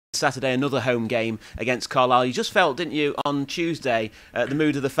Saturday, another home game against Carlisle. You just felt, didn't you, on Tuesday, the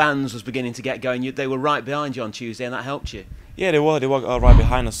mood of the fans was beginning to get going. They were right behind you on Tuesday, and that helped you. Yeah, they were right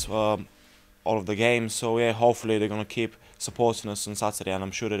behind us all of the games. So yeah, hopefully they're going to keep supporting us on Saturday, and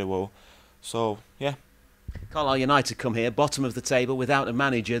I'm sure that they will. So yeah. Carlisle United come here, bottom of the table, without a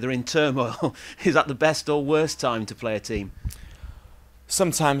manager. They're in turmoil. Is that the best or worst time to play a team?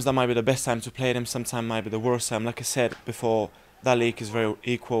 Sometimes that might be the best time to play them, sometimes might be the worst time. Like I said before, that league is very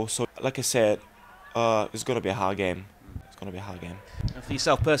equal. So like I said, it's going to be a hard game. It's going to be a hard game. And for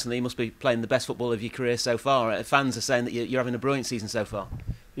yourself personally, you must be playing the best football of your career so far. Fans are saying that you're having a brilliant season so far.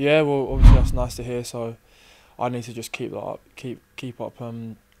 Yeah, well, obviously that's nice to hear. So I need to just keep that up, keep up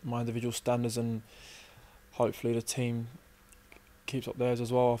my individual standards, and hopefully the team keeps up theirs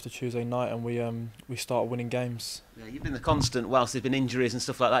as well after Tuesday night, and we start winning games. Yeah, you've been the constant whilst there's been injuries and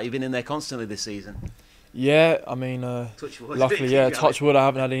stuff like that. You've been in there constantly this season. Yeah, I mean, touch wood. luckily, yeah, touch wood. I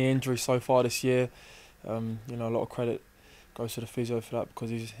haven't had any injuries so far this year. You know, a lot of credit goes to the physio for that, because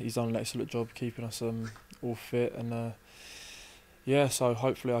he's done an excellent job keeping us all fit, and yeah. So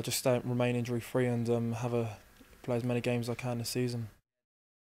hopefully I just remain injury free and play as many games as I can this season.